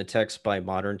reconstructing the text by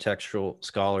modern textual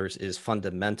scholars is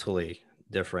fundamentally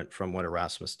different from what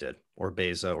Erasmus did, or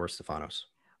Beza, or Stephanos?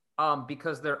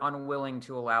 Because they're unwilling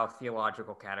to allow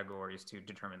theological categories to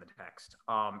determine the text.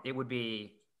 It would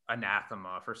be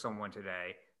anathema for someone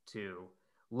today to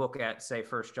look at, say,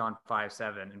 1 John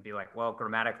 5:7 and be like, well,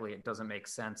 grammatically it doesn't make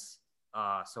sense,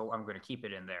 so I'm going to keep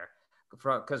it in there.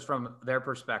 Because from their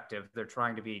perspective, they're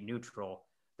trying to be neutral.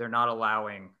 They're not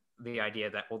allowing the idea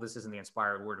that, well, this isn't the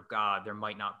inspired word of God. There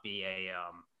might not be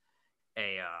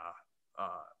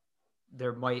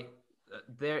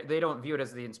they don't view it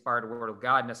as the inspired word of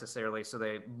God necessarily, so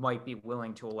they might be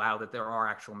willing to allow that there are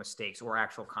actual mistakes or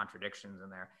actual contradictions in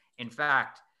there. In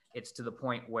fact, it's to the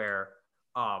point where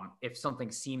if something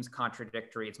seems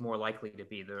contradictory, it's more likely to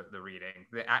be the reading.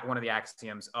 One of the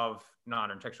axioms of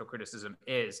modern textual criticism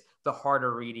is the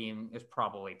harder reading is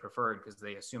probably preferred, because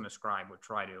they assume a scribe would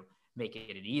try to make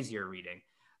it an easier reading.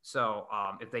 So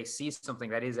if they see something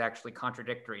that is actually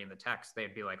contradictory in the text,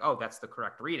 they'd be like, oh, that's the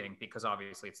correct reading, because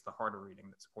obviously it's the harder reading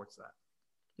that supports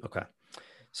that. Okay.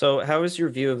 So how is your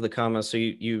view of the comma? So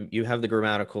you have the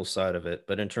grammatical side of it,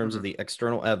 but in terms of the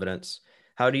external evidence,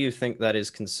 how do you think that is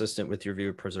consistent with your view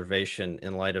of preservation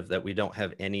in light of that we don't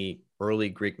have any early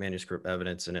Greek manuscript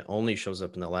evidence, and it only shows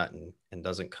up in the Latin and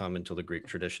doesn't come into the Greek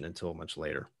tradition until much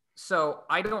later? So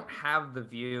I don't have the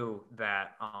view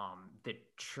that the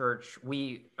church,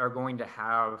 we are going to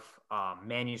have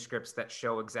manuscripts that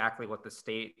show exactly what the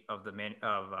state of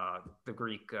the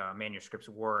Greek manuscripts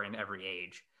were in every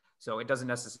age. So it doesn't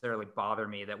necessarily bother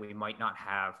me that we might not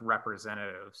have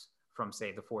representatives from,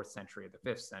 say, the 4th century or the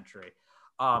 5th century.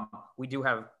 We do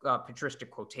have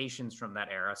patristic quotations from that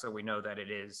era, so we know that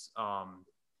it is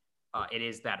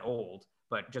that old.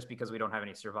 But just because we don't have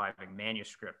any surviving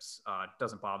manuscripts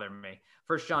doesn't bother me.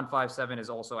 1 John 5:7 is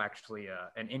also actually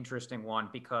an interesting one,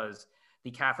 because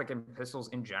the Catholic epistles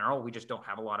in general, we just don't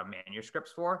have a lot of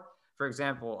manuscripts for. For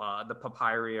example, the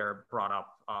papyri are brought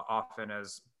up often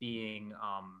as being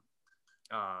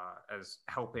as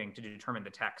helping to determine the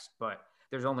text, but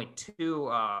there's only 2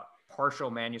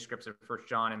 partial manuscripts of 1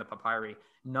 John in the papyri,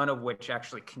 none of which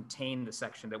actually contain the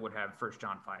section that would have 1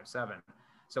 John 5:7.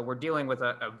 So we're dealing with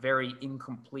a very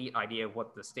incomplete idea of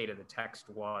what the state of the text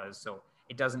was. So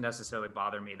it doesn't necessarily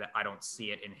bother me that I don't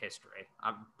see it in history,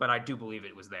 but I do believe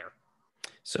it was there.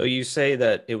 So you say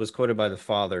that it was quoted by the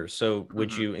fathers. So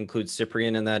would you include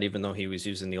Cyprian in that, even though he was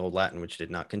using the Old Latin, which did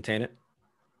not contain it?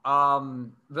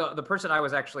 The person I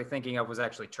was actually thinking of was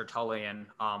actually Tertullian.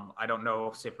 I don't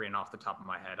know Cyprian off the top of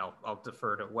my head. I'll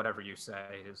defer to whatever you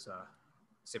say is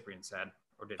Cyprian said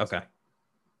or did. Okay.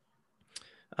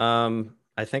 Say.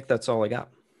 I think that's all I got.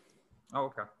 Oh,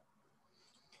 okay.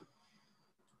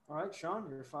 All right, Sean,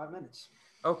 your 5 minutes.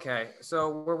 Okay,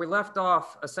 so where we left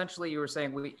off, essentially you were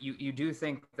saying you do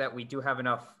think that we do have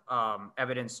enough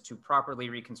evidence to properly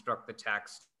reconstruct the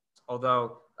text,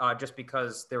 although just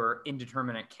because there were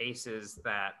indeterminate cases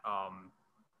that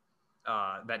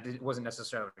wasn't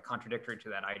necessarily contradictory to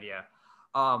that idea.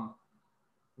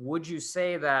 Would you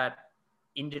say that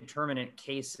indeterminate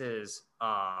cases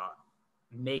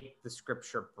make the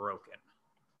scripture broken?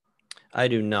 I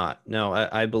do not. No,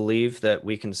 I believe that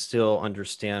we can still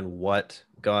understand what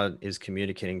God is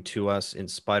communicating to us, in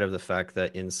spite of the fact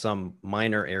that in some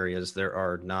minor areas there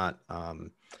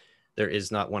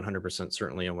is not 100%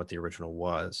 certainty on what the original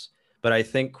was. But I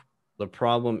think the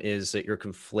problem is that you're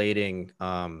conflating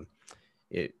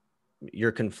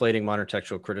modern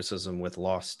textual criticism with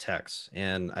lost texts,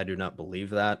 and I do not believe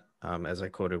that. As I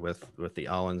quoted with the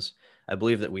Allens, I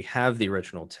believe that we have the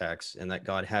original text and that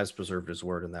God has preserved his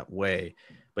word in that way.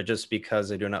 But just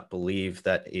because I do not believe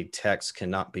that a text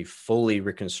cannot be fully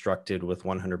reconstructed with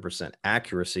 100%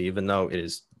 accuracy, even though it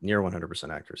is near 100%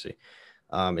 accuracy,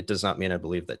 it does not mean I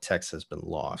believe that text has been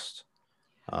lost.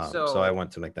 So I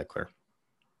want to make that clear.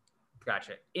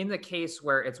 Gotcha. In the case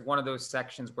where it's one of those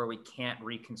sections where we can't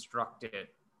reconstruct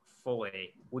it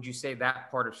fully, would you say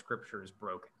that part of scripture is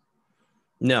broken?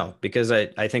 No, because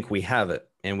I think we have it,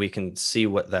 and we can see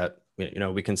what that,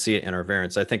 we can see it in our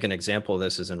variants. I think an example of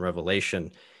this is in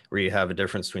Revelation, where you have a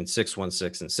difference between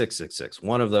 616 and 666.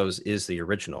 One of those is the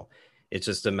original. It's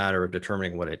just a matter of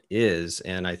determining what it is.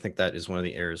 And I think that is one of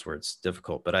the areas where it's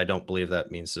difficult, but I don't believe that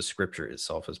means the scripture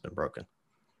itself has been broken.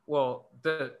 Well,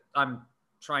 I'm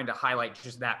trying to highlight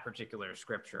just that particular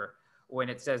scripture. When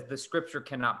it says the scripture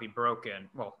cannot be broken,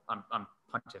 well, I'm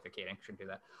pontificating, shouldn't do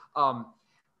that.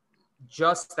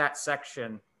 Just that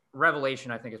section,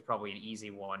 Revelation, I think, is probably an easy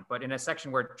one, but in a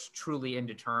section where it's truly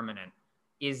indeterminate,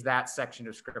 is that section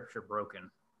of scripture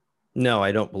broken? No,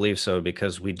 I don't believe so,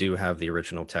 because we do have the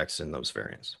original text in those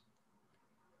variants.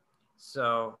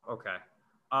 So, okay.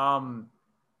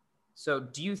 So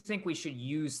do you think we should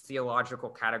use theological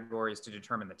categories to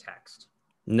determine the text?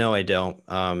 No, I don't.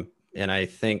 And I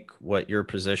think what your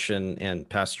position and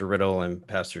Pastor Riddle and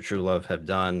Pastor Truelove have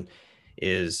done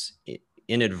is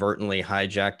inadvertently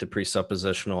hijacked the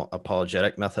presuppositional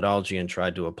apologetic methodology and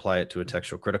tried to apply it to a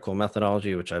textual critical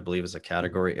methodology, which I believe is a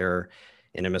category error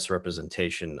and a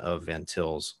misrepresentation of Van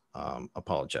Til's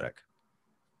apologetic.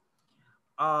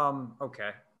 Okay.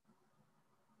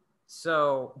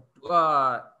 So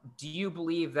do you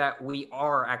believe that we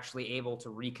are actually able to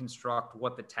reconstruct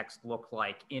what the text looked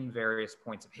like in various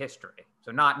points of history?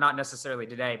 So not necessarily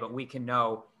today, but we can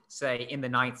know, say, in the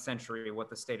 9th century, what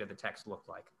the state of the text looked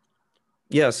like.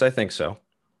 Yes, I think so.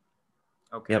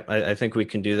 Okay. Yep, I think we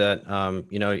can do that.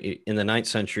 In the 9th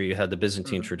century, you had the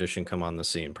Byzantine tradition come on the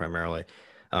scene primarily.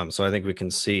 So I think we can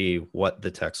see what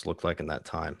the text looked like in that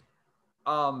time.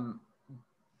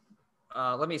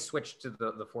 Let me switch to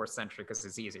the 4th century because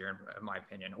it's easier, in my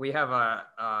opinion. We have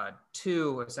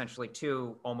essentially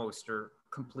two almost or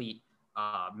complete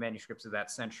manuscripts of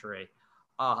that century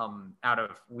out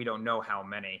of we don't know how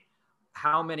many.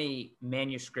 How many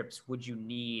manuscripts would you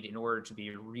need in order to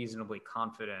be reasonably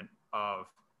confident of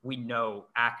we know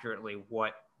accurately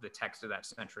what the text of that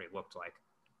century looked like?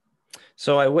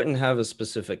 So I wouldn't have a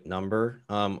specific number,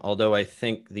 although I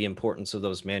think the importance of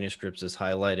those manuscripts is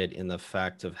highlighted in the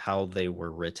fact of how they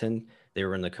were written. They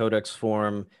were in the codex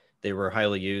form. They were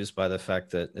highly used by the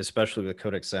fact that, especially the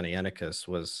Codex Sinaiticus,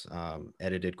 was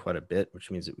edited quite a bit,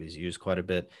 which means it was used quite a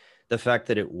bit. The fact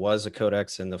that it was a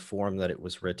codex in the form that it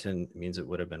was written means it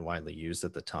would have been widely used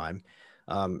at the time.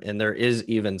 And there is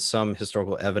even some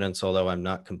historical evidence, although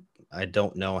I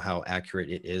don't know how accurate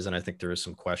it is, and I think there is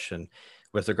some question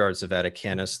with regards to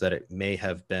Vaticanus that it may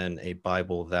have been a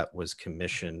Bible that was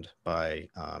commissioned by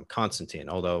Constantine,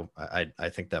 although I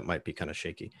think that might be kind of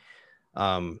shaky.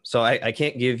 So I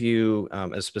can't give you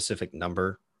a specific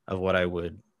number of what I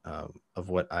would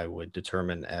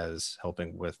determine as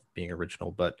helping with being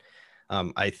original, but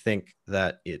I think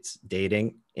that its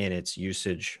dating and its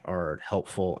usage are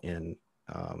helpful in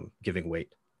giving weight.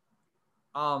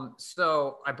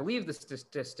 So I believe the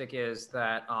statistic is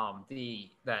that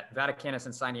that Vaticanus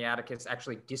and Sinaiticus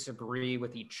actually disagree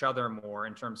with each other more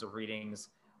in terms of readings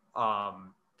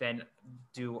than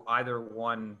do either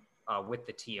one with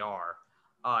the TR.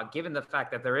 Given the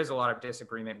fact that there is a lot of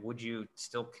disagreement, would you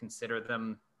still consider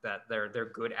them that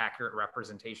they're good, accurate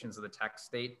representations of the text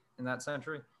state in that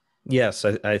century? Yes,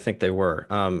 I think they were.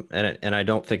 And I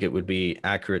don't think it would be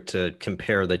accurate to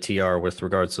compare the TR with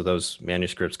regards to those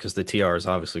manuscripts, because the TR is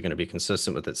obviously going to be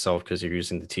consistent with itself because you're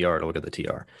using the TR to look at the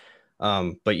TR.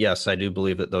 But yes, I do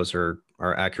believe that those are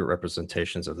accurate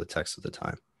representations of the text at the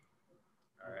time.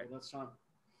 All right, that's Sean.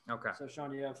 Okay. So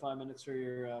Sean, you have 5 minutes for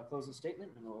your closing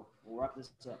statement, and we'll wrap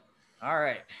this up. All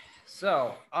right.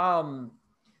 So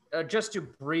just to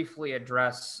briefly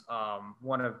address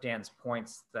one of Dan's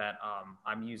points that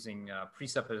I'm using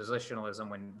presuppositionalism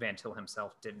when Van Til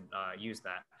himself didn't use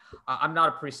that. I'm not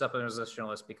a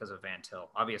presuppositionalist because of Van Til.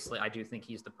 Obviously, I do think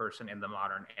he's the person in the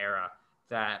modern era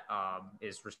that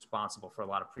is responsible for a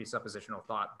lot of presuppositional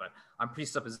thought, but I'm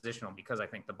presuppositional because I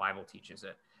think the Bible teaches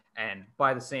it. And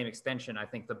by the same extension, I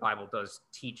think the Bible does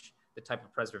teach the type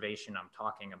of preservation I'm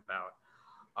talking about.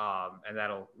 And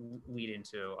that'll lead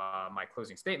into my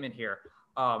closing statement here.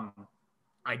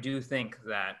 I do think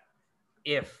that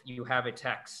if you have a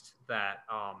text that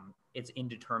it's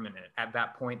indeterminate, at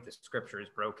that point the scripture is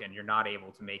broken. You're not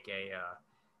able to make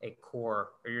a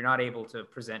core, or you're not able to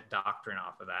present doctrine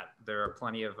off of that. There are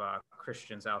plenty of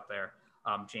Christians out there,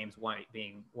 James White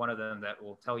being one of them, that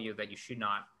will tell you that you should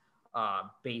not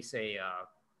base a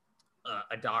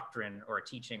doctrine or a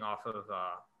teaching off of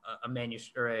a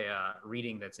manuscript or a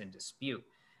reading that's in dispute.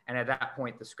 And at that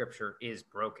point, the scripture is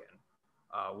broken.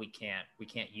 We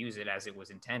can't use it as it was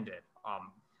intended.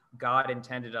 God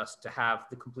intended us to have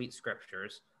the complete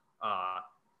scriptures.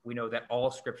 We know that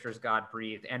all scriptures God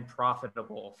breathed and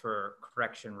profitable for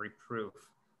correction, reproof.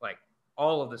 Like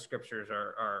all of the scriptures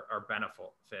are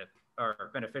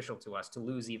beneficial to us. To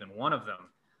lose even one of them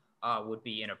would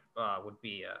be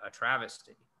a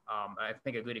travesty. I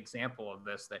think a good example of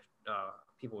this that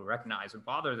people would recognize would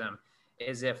bother them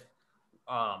is if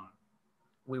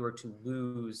we were to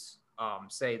lose,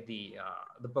 say, the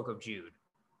book of Jude.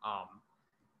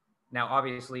 Now,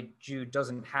 obviously, Jude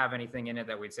doesn't have anything in it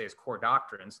that we'd say is core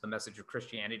doctrines. The message of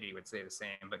Christianity would say the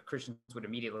same, but Christians would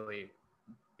immediately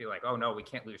be like, "Oh no, we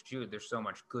can't lose Jude. There's so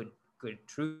much good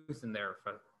truth in there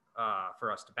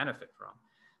for us to benefit from."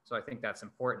 So I think that's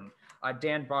important.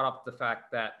 Dan brought up the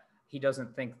fact that he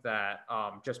doesn't think that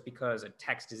just because a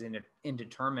text is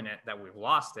indeterminate that we've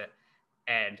lost it,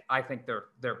 and I think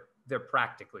they're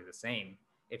practically the same.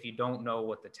 If you don't know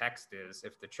what the text is,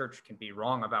 if the church can be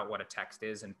wrong about what a text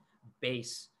is and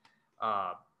base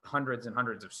hundreds and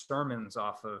hundreds of sermons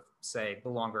off of, say, the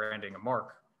longer ending of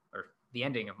Mark or the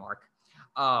ending of Mark,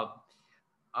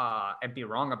 and be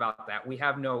wrong about that, we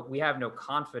have no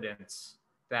confidence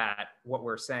that what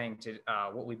we're saying to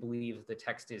what we believe the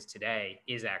text is today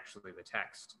is actually the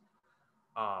text.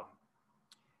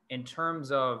 In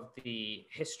terms of the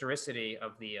historicity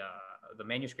of the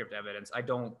manuscript evidence, I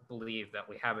don't believe that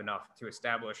we have enough to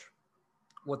establish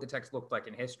what the text looked like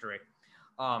in history.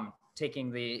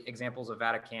 Taking the examples of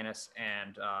Vaticanus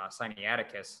and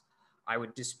Sinaiticus, I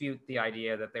would dispute the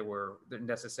idea that they were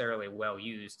necessarily well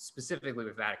used, specifically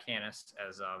with Vaticanus,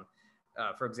 as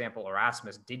for example,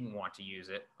 Erasmus didn't want to use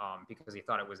it because he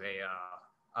thought it was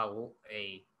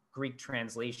a Greek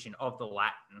translation of the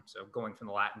Latin, so going from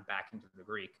the Latin back into the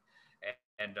Greek.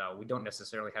 And we don't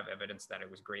necessarily have evidence that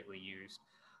it was greatly used.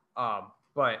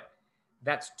 But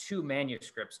that's two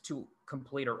manuscripts, two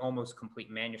complete or almost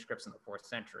complete manuscripts in the 4th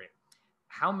century.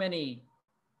 How many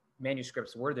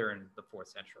manuscripts were there in the 4th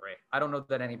century? I don't know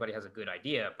that anybody has a good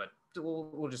idea, but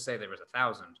we'll just say there was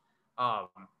 1,000.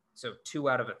 So 2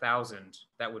 out of 1,000,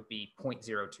 that would be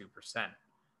 0.02%.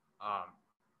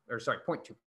 or sorry,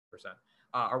 0.2%.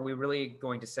 Are we really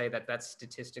going to say that that's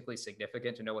statistically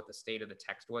significant to know what the state of the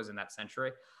text was in that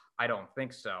century? I don't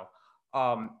think so.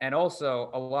 And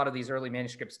also, a lot of these early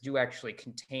manuscripts do actually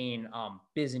contain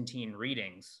Byzantine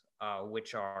readings,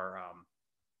 which are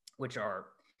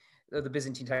the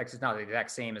Byzantine text is not the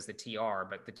exact same as the TR,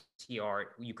 but the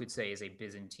TR you could say is a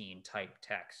Byzantine type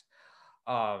text.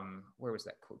 Where was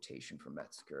that quotation from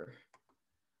Metzger?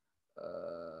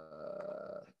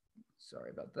 Sorry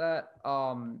about that.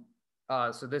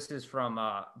 So this is from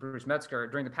Bruce Metzger.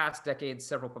 During the past decades,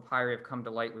 several papyri have come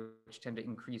to light which tend to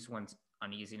increase one's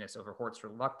uneasiness over Hort's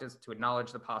reluctance to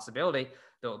acknowledge the possibility,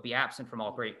 though it be absent from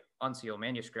all great uncial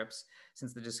manuscripts.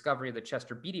 Since the discovery of the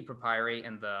Chester Beatty papyri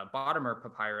and the Botemer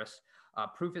papyrus,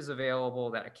 proof is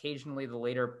available that occasionally the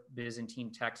later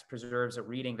Byzantine text preserves a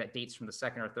reading that dates from the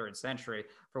 2nd or 3rd century,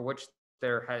 for which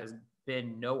there has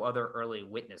been no other early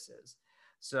witnesses.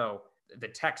 So the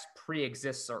text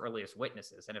pre-exists our earliest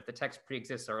witnesses. And if the text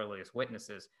pre-exists our earliest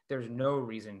witnesses, there's no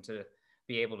reason to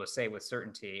be able to say with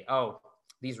certainty, oh,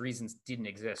 these reasons didn't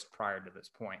exist prior to this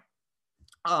point.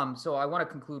 So I want to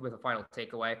conclude with a final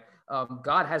takeaway.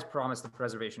 God has promised the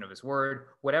preservation of his word.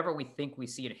 Whatever we think we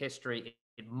see in history,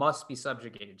 it must be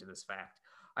subjugated to this fact.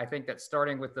 I think that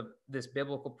starting with this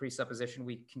biblical presupposition,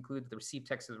 we conclude that the received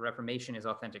text of the Reformation is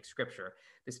authentic scripture.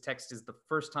 This text is the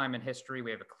first time in history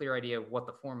we have a clear idea of what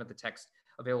the form of the text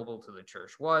available to the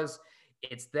church was.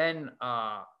 It then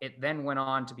went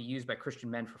on to be used by Christian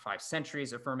men for 5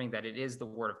 centuries, affirming that it is the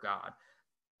word of God.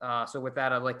 So with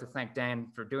that, I'd like to thank Dan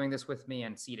for doing this with me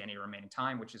and cede any remaining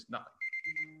time, which is nothing.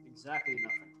 Exactly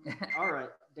nothing. All right,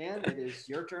 Dan, it is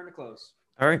your turn to close.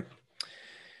 All right.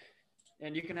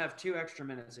 And you can have 2 extra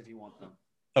minutes if you want them.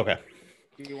 Okay.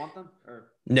 Do you want them?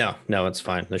 Or No, it's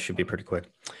fine. This should be pretty quick.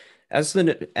 As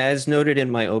noted in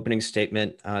my opening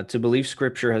statement, to believe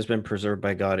Scripture has been preserved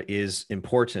by God is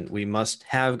important. We must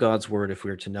have God's word if we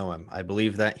are to know him. I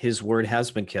believe that his word has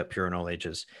been kept pure in all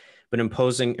ages, but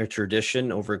imposing a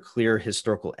tradition over clear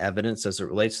historical evidence as it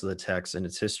relates to the text and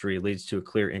its history leads to a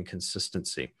clear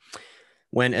inconsistency.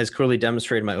 When, as clearly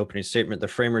demonstrated in my opening statement, the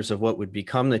framers of what would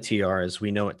become the TR as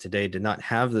we know it today did not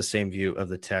have the same view of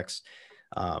the text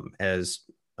as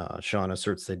Sean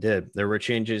asserts they did. There were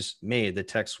changes made. The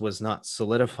text was not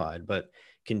solidified, but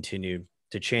continued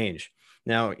to change.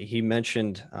 Now, he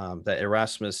mentioned that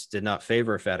Erasmus did not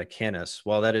favor Vaticanus.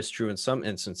 While that is true in some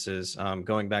instances,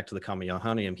 going back to the Comma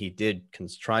Johanneum, he did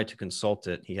try to consult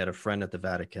it. He had a friend at the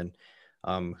Vatican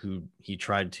who he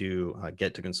tried to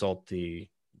get to consult the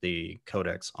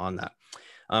codex on that.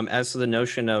 As to the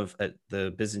notion of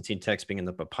the Byzantine text being in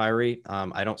the papyri,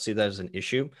 I don't see that as an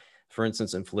issue. For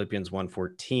instance, in Philippians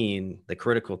 1:14, the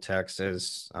critical text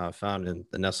as found in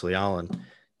the Nestle Aland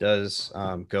does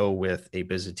go with a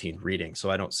Byzantine reading. So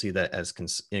I don't see that as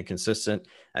inconsistent.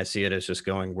 I see it as just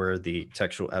going where the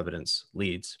textual evidence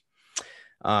leads.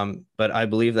 But I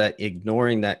believe that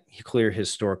ignoring that clear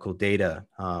historical data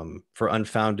for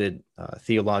unfounded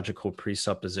theological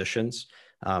presuppositions,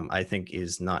 I think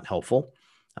is not helpful.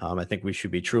 I think we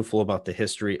should be truthful about the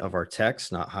history of our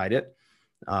text, not hide it,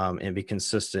 and be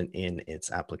consistent in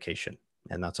its application.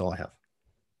 And that's all I have.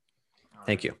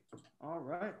 Thank you. All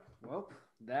right. Well,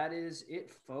 that is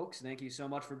it, folks. Thank you so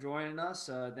much for joining us.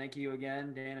 Thank you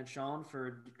again, Dan and Sean,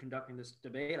 for conducting this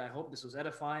debate. I hope this was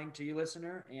edifying to you,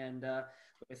 listener. And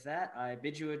with that, I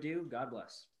bid you adieu. God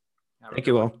bless. Thank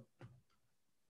you all.